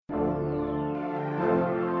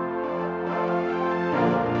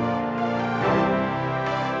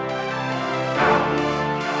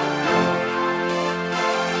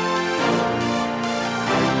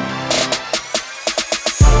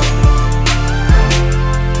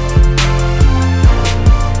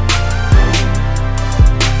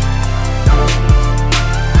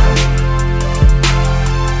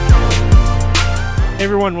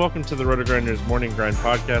everyone, welcome to the Roto Grinders Morning Grind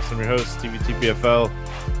Podcast. I'm your host, Stevie TPFL.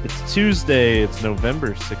 It's Tuesday, it's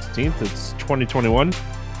November 16th, it's 2021.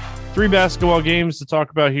 3 basketball games to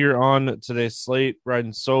talk about here on today's slate.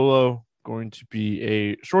 Riding solo, going to be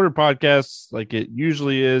a shorter podcast like it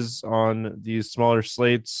usually is on these smaller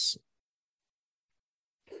slates.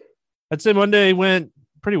 I'd say Monday went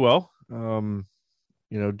pretty well.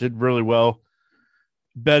 Did really well.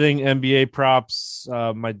 Betting NBA props.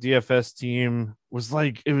 My DFS team was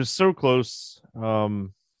it was so close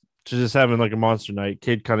to just having like a monster night.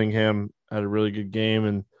 Cade Cunningham had a really good game,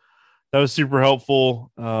 and that was super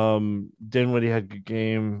helpful. Dinwiddie had a good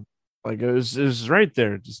game. It was right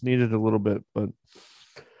there. Just needed a little bit, but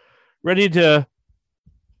ready to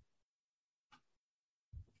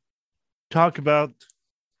talk about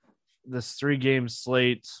this 3-game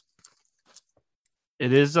slate.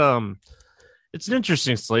 It is it's an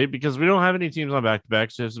interesting slate because we don't have any teams on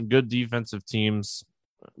back-to-backs. We have some good defensive teams.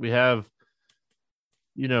 We have,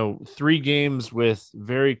 3 games with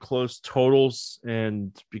very close totals,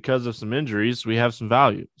 and because of some injuries, we have some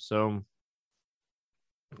value. So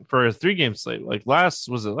for a 3-game slate, last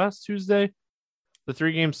Tuesday? The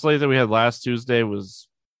 3-game slate that we had last Tuesday was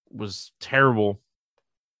terrible.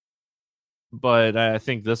 But I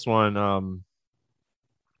think this one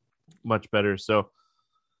much better. So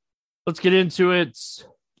let's get into it.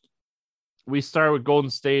 We start with Golden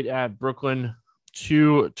State at Brooklyn,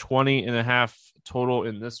 220.5 total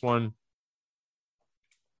in this one.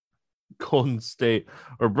 Golden State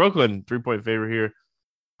or Brooklyn 3-point favorite here.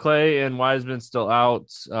 Clay and Wiseman still out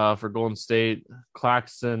for Golden State.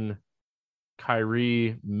 Claxton,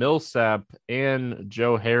 Kyrie, Millsap, and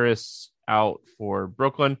Joe Harris out for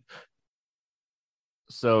Brooklyn.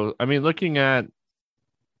 So, looking at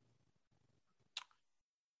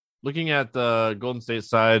the Golden State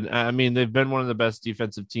side, they've been one of the best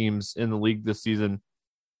defensive teams in the league this season.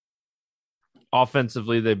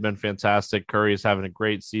 Offensively, they've been fantastic. Curry is having a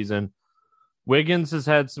great season. Wiggins has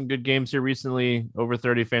had some good games here recently, over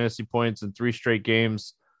 30 fantasy points in 3 straight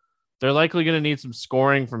games. They're likely going to need some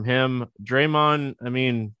scoring from him.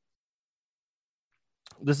 Draymond,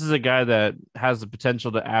 this is a guy that has the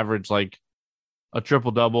potential to average a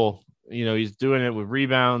triple-double. He's doing it with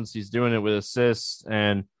rebounds. He's doing it with assists.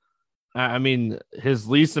 And his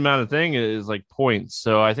least amount of thing is points.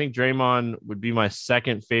 So I think Draymond would be my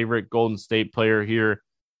second favorite Golden State player here.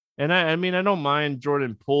 And I don't mind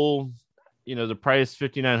Jordan Poole. The price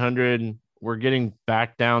 $5,900. We're getting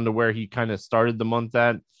back down to where he kind of started the month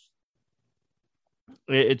at.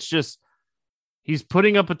 It's just he's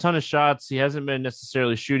putting up a ton of shots. He hasn't been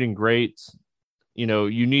necessarily shooting great.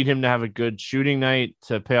 You need him to have a good shooting night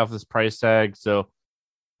to pay off this price tag. So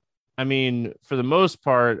for the most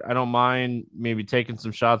part, I don't mind maybe taking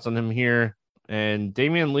some shots on him here. And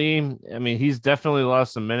Damian Lee, he's definitely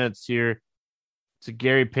lost some minutes here to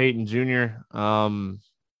Gary Payton Jr.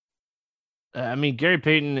 Gary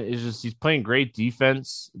Payton he's playing great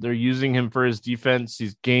defense. They're using him for his defense.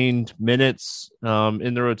 He's gained minutes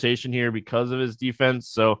in the rotation here because of his defense.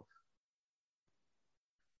 So,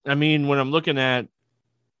 when I'm looking at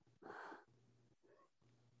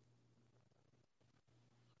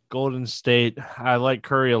Golden State, I like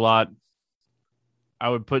Curry a lot. I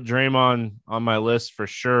would put Draymond on my list for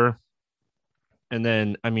sure. And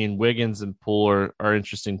then, Wiggins and Poole are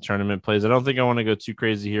interesting tournament plays. I don't think I want to go too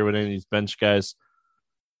crazy here with any of these bench guys.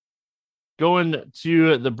 Going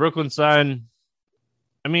to the Brooklyn side,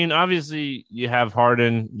 obviously you have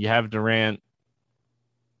Harden, you have Durant,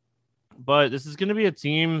 but this is going to be a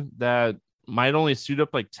team that might only suit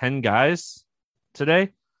up 10 guys today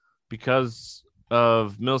because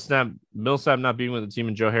of Millsap not being with the team,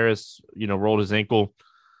 and Joe Harris, rolled his ankle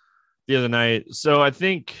the other night. So I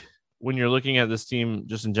think when you're looking at this team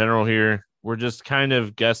just in general here, we're just kind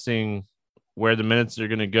of guessing where the minutes are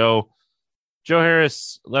going to go. Joe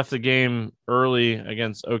Harris left the game early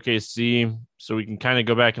against OKC, so we can kind of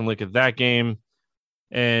go back and look at that game.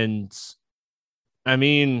 And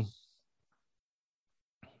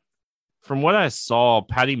from what I saw,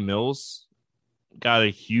 Patty Mills got a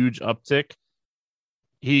huge uptick.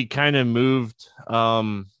 He kind of moved.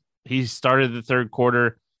 He started the third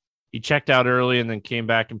quarter. He checked out early and then came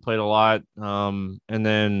back and played a lot. And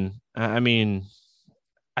then, I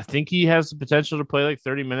think he has the potential to play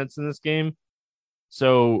 30 minutes in this game.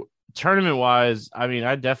 So tournament-wise, I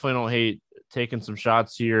definitely don't hate taking some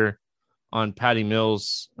shots here on Patty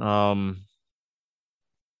Mills.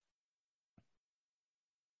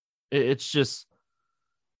 It's just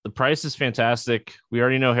the price is fantastic. We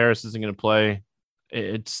already know Harris isn't going to play.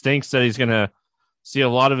 It stinks that he's going to see a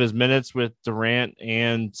lot of his minutes with Durant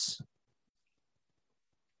and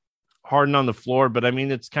Harden on the floor, but I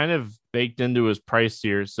mean, it's kind of baked into his price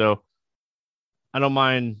here. So I don't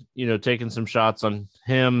mind, taking some shots on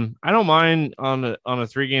him. I don't mind on a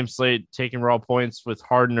 3-game slate taking raw points with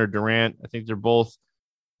Harden or Durant. I think they're both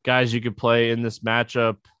guys you could play in this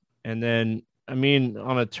matchup. And then, I mean,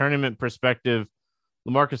 on a tournament perspective,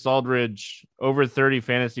 LaMarcus Aldridge over 30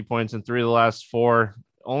 fantasy points in 3 of the last 4,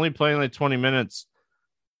 only playing like 20 minutes.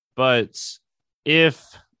 But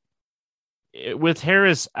if with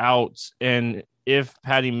Harris out and if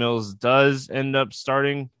Patty Mills does end up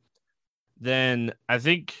starting, then I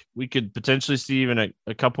think we could potentially see even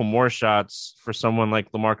a couple more shots for someone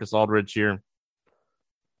like LaMarcus Aldridge here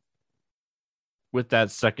with that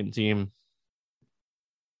second team.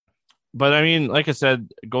 But I mean, like I said,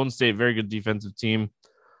 Golden State, very good defensive team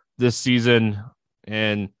this season.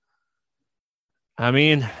 And I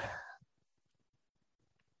mean,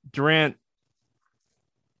 Durant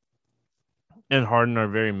and Harden are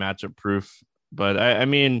very matchup proof. But I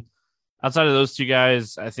mean, outside of those two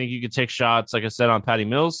guys, I think you could take shots, like I said, on Patty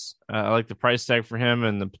Mills. I like the price tag for him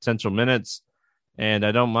and the potential minutes. And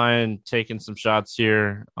I don't mind taking some shots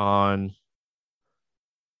here on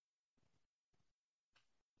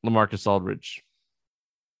LaMarcus Aldridge.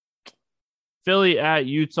 Philly at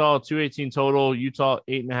Utah, 218 total. Utah,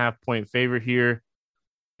 8.5-point favorite here.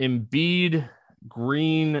 Embiid,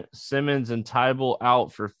 Green, Simmons, and Tybal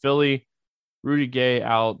out for Philly. Rudy Gay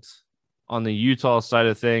out on the Utah side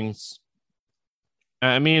of things.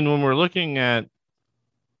 I mean, when we're looking at,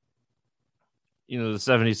 the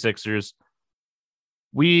 76ers,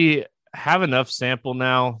 we have enough sample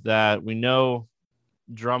now that we know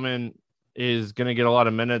Drummond is going to get a lot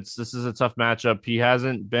of minutes. This is a tough matchup. He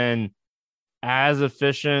hasn't been as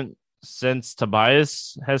efficient since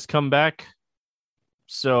Tobias has come back.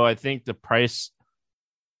 So I think the price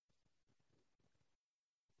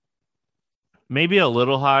maybe a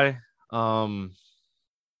little high.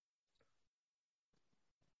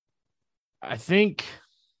 I think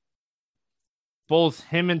both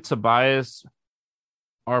him and Tobias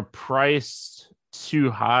are priced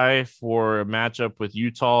too high for a matchup with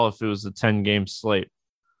Utah if it was a 10-game slate.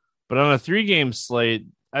 But on a 3-game slate,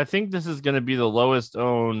 I think this is going to be the lowest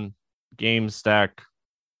owned game stack.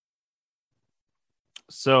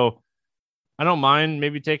 So I don't mind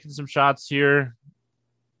maybe taking some shots here.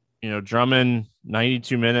 Drummond,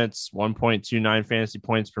 92 minutes, 1.29 fantasy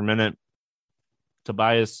points per minute.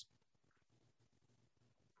 Tobias,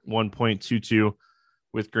 1.22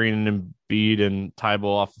 with Green and Embiid and Tybal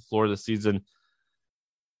off the floor this season.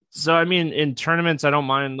 So, I mean, in tournaments, I don't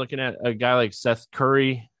mind looking at a guy like Seth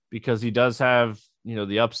Curry because he does have,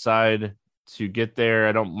 the upside to get there.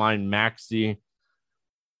 I don't mind Maxey.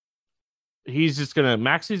 Maxey's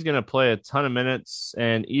going to play a ton of minutes.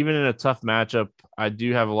 And even in a tough matchup, I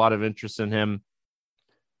do have a lot of interest in him.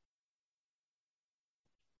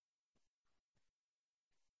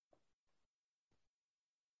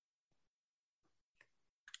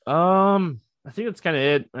 I think that's kind of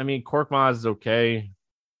it. I mean, Korkmaz is okay,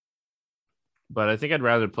 but I think I'd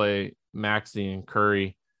rather play Maxey and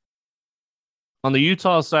Curry. On the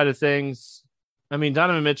Utah side of things, I mean,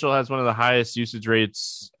 Donovan Mitchell has one of the highest usage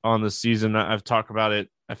rates on the season. I've talked about it.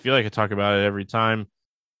 I feel like I talk about it every time.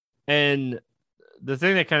 And the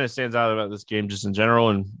thing that kind of stands out about this game just in general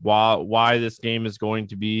and why this game is going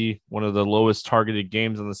to be one of the lowest targeted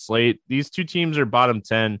games on the slate, these two teams are bottom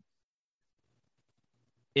 10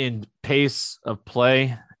 in pace of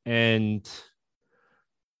play. And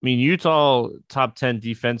I mean, Utah top 10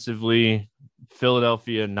 defensively,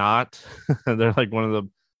 Philadelphia not. They're like one of the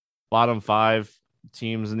bottom 5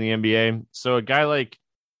 teams in the NBA. So a guy like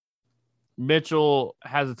Mitchell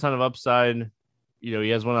has a ton of upside. He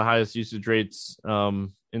has one of the highest usage rates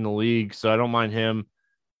in the league, so I don't mind him.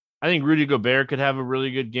 I think Rudy Gobert could have a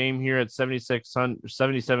really good game here at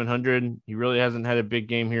 7,700. He really hasn't had a big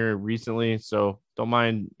game here recently, so don't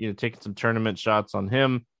mind taking some tournament shots on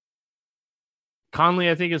him.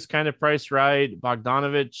 Conley, I think, is kind of priced right.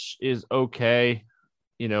 Bogdanovich is okay.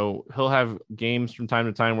 He'll have games from time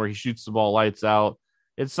to time where he shoots the ball lights out.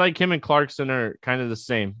 It's like him and Clarkson are kind of the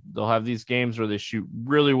same. They'll have these games where they shoot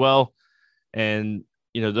really well, and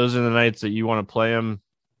those are the nights that you want to play them.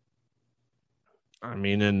 I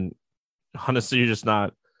mean, and honestly, you're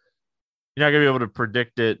not gonna be able to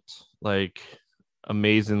predict it like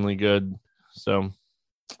amazingly good. So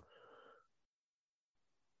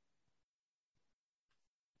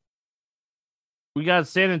we got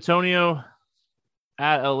San Antonio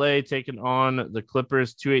at LA taking on the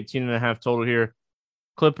Clippers, 218.5 total here.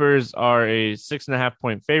 Clippers are a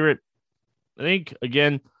 6.5-point favorite. I think,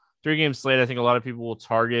 again, 3-game slate, I think a lot of people will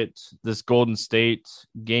target this Golden State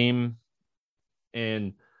game.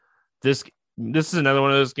 And This this is another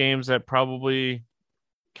one of those games that probably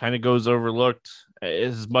kind of goes overlooked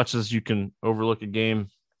as much as you can overlook a game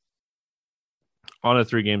on a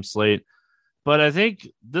 3-game slate. But I think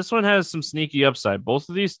this one has some sneaky upside. Both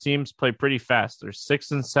of these teams play pretty fast. They're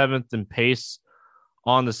 6th and 7th in pace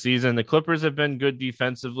on the season. The Clippers have been good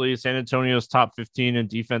defensively. San Antonio's top 15 in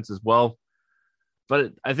defense as well.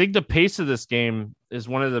 But I think the pace of this game is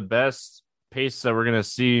one of the best pace that we're going to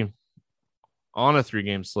see on a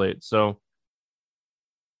 3-game slate. So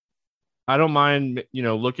I don't mind,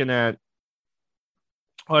 looking at,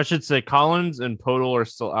 I should say Collins and Podol are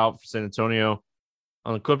still out for San Antonio.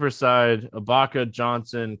 On the Clippers side, Ibaka,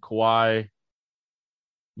 Johnson, Kawhi,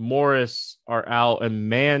 Morris are out, and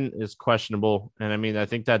Mann is questionable. And I mean, I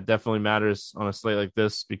think that definitely matters on a slate like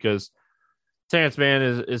this because Terrence Mann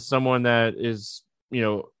is someone that is,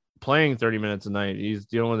 playing 30 minutes a night. He's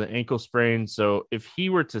dealing with an ankle sprain. So if he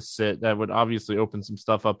were to sit, that would obviously open some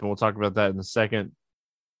stuff up, and we'll talk about that in a second.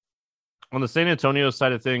 On the San Antonio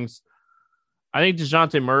side of things, I think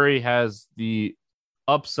DeJounte Murray has the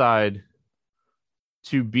upside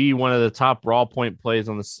to be one of the top raw point plays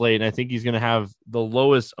on the slate. And I think he's going to have the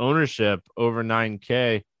lowest ownership over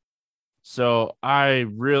 9K. So I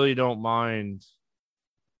really don't mind,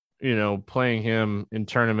 playing him in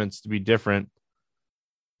tournaments to be different.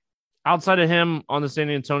 Outside of him on the San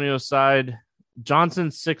Antonio side, Johnson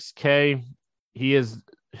 6K. He's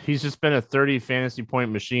just been a 30 fantasy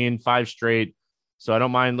point machine, 5 straight. So I don't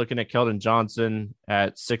mind looking at Keldon Johnson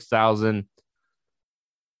at 6,000.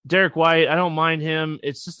 Derek White, I don't mind him.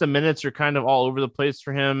 It's just the minutes are kind of all over the place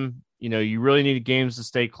for him. You really need games to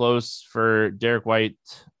stay close for Derek White.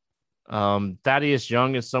 Thaddeus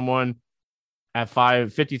Young is someone at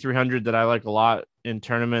 5,300 that I like a lot in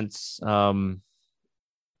tournaments. And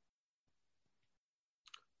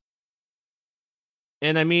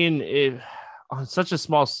I mean, on such a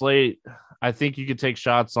small slate, I think you could take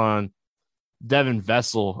shots on Devin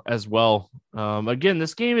Vessel as well. Again,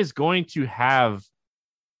 this game is going to have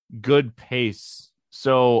good pace.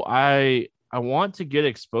 So I want to get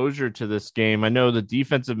exposure to this game. I know the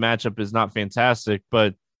defensive matchup is not fantastic,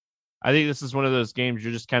 but I think this is one of those games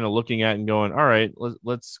you're just kind of looking at and going, all right,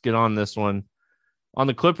 let's get on this one. On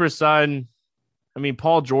the Clippers side, I mean,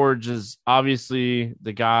 Paul George is obviously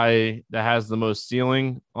the guy that has the most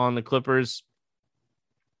ceiling on the Clippers.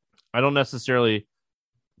 I don't necessarily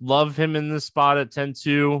love him in this spot at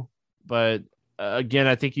 10-2, but again,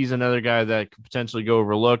 I think he's another guy that could potentially go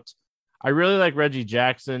overlooked. I really like Reggie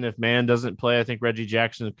Jackson. If Mann doesn't play, I think Reggie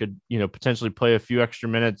Jackson could, potentially play a few extra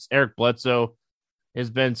minutes. Eric Bledsoe has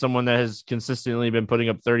been someone that has consistently been putting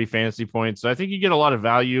up 30 fantasy points. So I think you get a lot of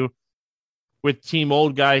value with Team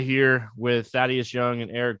Old Guy here with Thaddeus Young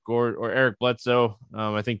and Eric Bledsoe.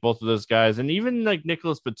 I think both of those guys, and even like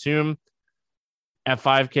Nicholas Batum at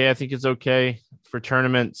 5K, I think is okay for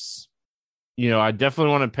tournaments. I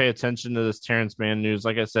definitely want to pay attention to this Terrence Mann news.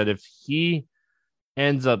 Like I said, if he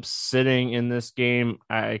ends up sitting in this game,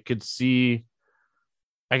 I could see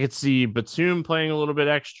Batum playing a little bit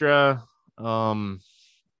extra.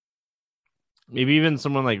 Maybe even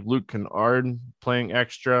someone like Luke Kennard playing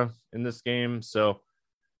extra in this game. So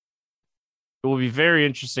it will be very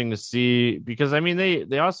interesting to see because, I mean,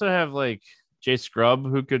 they also have like Jay Scrubb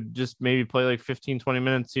who could just maybe play like 15, 20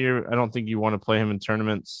 minutes here. I don't think you want to play him in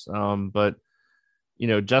tournaments. But,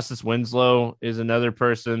 Justice Winslow is another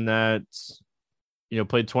person that,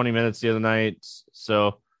 played 20 minutes the other night.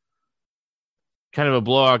 So kind of a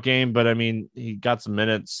blowout game, but I mean, he got some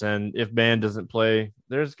minutes, and if Mann doesn't play,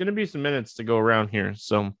 there's going to be some minutes to go around here.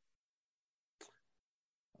 So,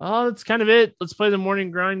 that's kind of it. Let's play the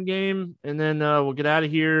morning grind game, and then we'll get out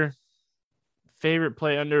of here. Favorite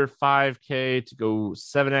play under 5K to go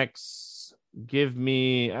 7X. Give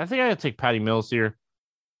me, I think I got to take Patty Mills here.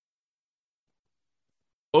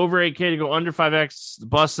 Over 8K to go under 5X. The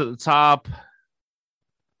bust at the top.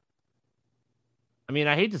 I mean,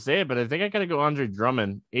 I hate to say it, but I think I got to go Andre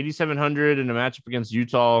Drummond. 8,700 in a matchup against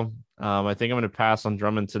Utah. I think I'm going to pass on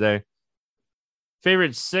Drummond today.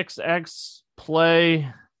 Favorite 6X play.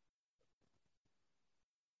 I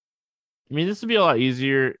mean, this would be a lot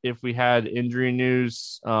easier if we had injury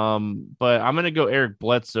news. But I'm going to go Eric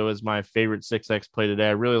Bledsoe as my favorite 6X play today.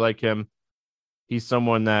 I really like him. He's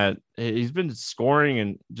someone that he's been scoring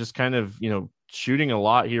and just kind of, shooting a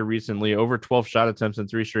lot here recently, over 12 shot attempts in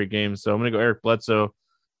 3 straight games. So I'm going to go Eric Bledsoe.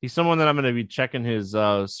 He's someone that I'm going to be checking his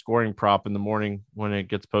scoring prop in the morning when it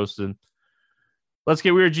gets posted. Let's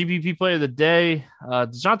get weird. GPP play of the day.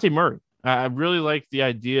 DeJounte Murray. I really like the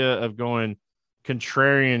idea of going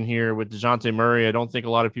contrarian here with DeJounte Murray. I don't think a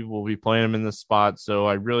lot of people will be playing him in this spot. So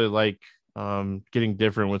I really like getting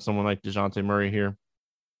different with someone like DeJounte Murray here.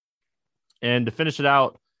 And to finish it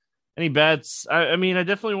out, any bets? I mean, I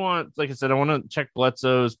definitely want, like I said, I want to check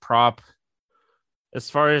Bledsoe's prop as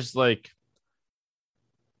far as like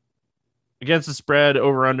against the spread,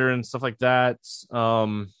 over under, and stuff like that. I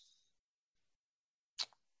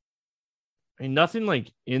mean, nothing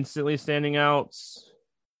like instantly standing out.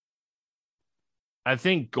 I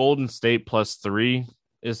think Golden State +3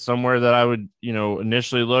 is somewhere that I would,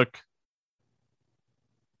 initially look.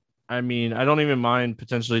 I mean, I don't even mind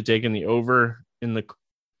potentially taking the over in the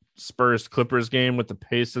Spurs Clippers game with the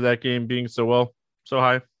pace of that game being so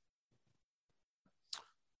high.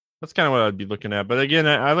 That's kind of what I'd be looking at. But again,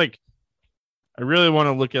 I really want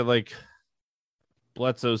to look at like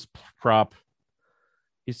Bledsoe's prop.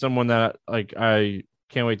 He's someone that like I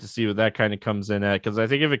can't wait to see what that kind of comes in at, because I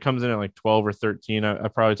think if it comes in at like 12 or 13, I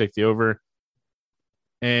probably take the over.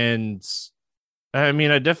 And I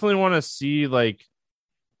mean, I definitely want to see like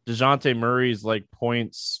DeJounte Murray's like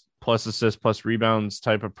points plus assists plus rebounds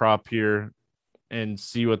type of prop here and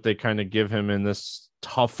see what they kind of give him in this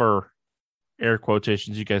tougher, air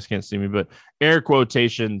quotations. You guys can't see me, but air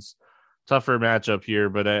quotations, tougher matchup here.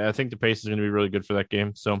 But I think the pace is going to be really good for that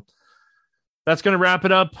game. So that's going to wrap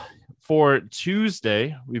it up for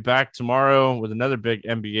Tuesday. We'll be back tomorrow with another big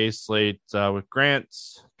NBA slate with Grant.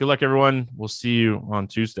 Good luck, everyone. We'll see you on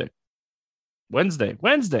Tuesday. Wednesday.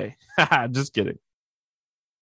 Just kidding.